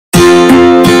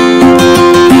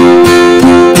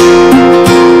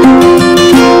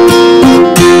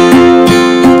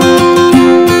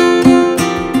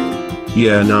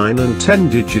Year 9 and 10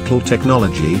 Digital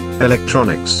Technology,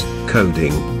 Electronics,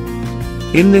 Coding.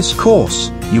 In this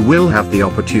course, you will have the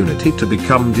opportunity to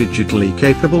become digitally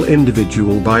capable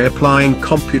individual by applying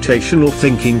computational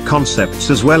thinking concepts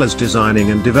as well as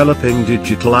designing and developing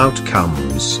digital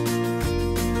outcomes.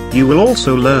 You will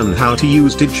also learn how to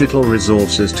use digital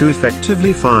resources to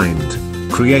effectively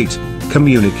find, create,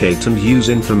 communicate and use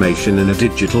information in a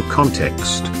digital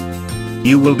context.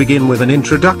 You will begin with an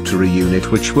introductory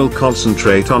unit which will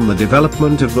concentrate on the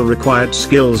development of the required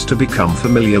skills to become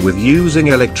familiar with using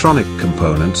electronic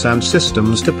components and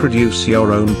systems to produce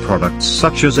your own products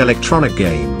such as electronic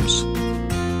games.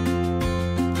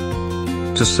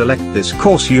 To select this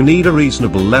course you need a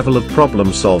reasonable level of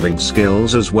problem-solving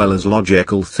skills as well as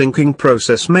logical thinking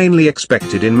process mainly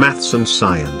expected in maths and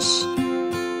science.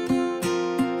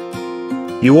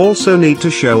 You also need to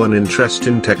show an interest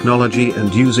in technology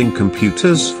and using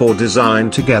computers for design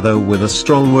together with a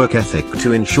strong work ethic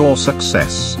to ensure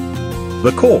success.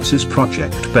 The course is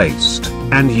project-based,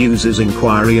 and uses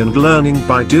inquiry and learning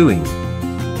by doing.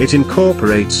 It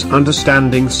incorporates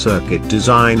understanding circuit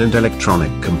design and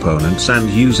electronic components and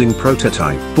using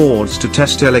prototype boards to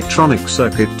test electronic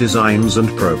circuit designs and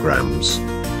programs.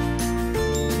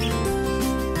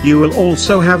 You will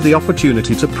also have the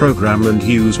opportunity to program and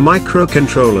use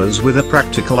microcontrollers with a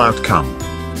practical outcome.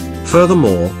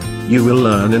 Furthermore, you will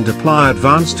learn and apply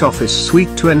advanced Office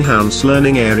suite to enhance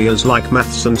learning areas like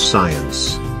maths and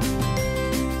science.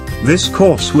 This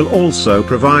course will also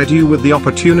provide you with the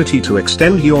opportunity to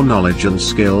extend your knowledge and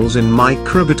skills in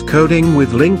microbit coding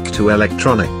with link to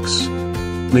electronics.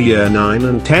 The Year 9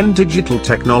 and 10 Digital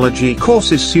Technology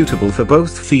course is suitable for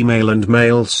both female and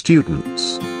male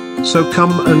students. So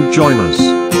come and join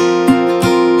us.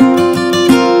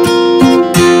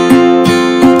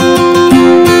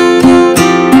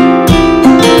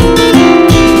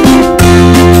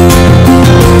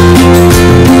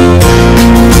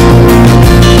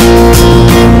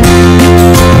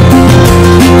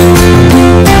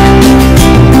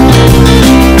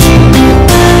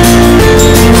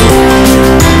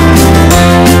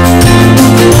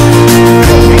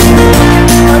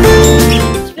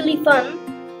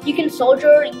 You can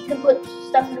solder, you can put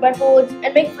stuff in breadboards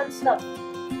and make fun stuff.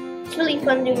 It's really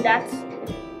fun doing that.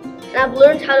 And I've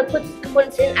learned how to put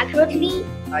components in accurately.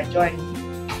 I joined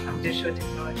computational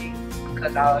technology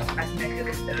because I was fascinated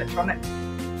with electronics,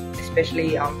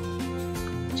 especially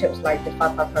chips like the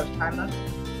 555 timer.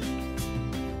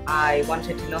 I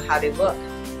wanted to know how they work,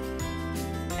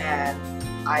 and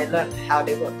I learned how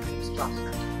they work in this class.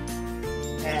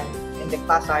 And in the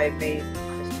class I made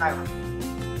this timer.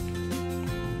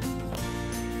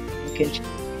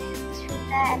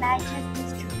 And I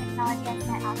chose digital technology as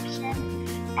my option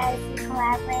as we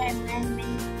collaborate and learn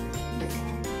many things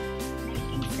and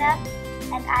making stuff.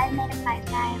 And I made a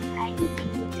 555 IC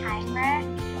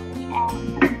timer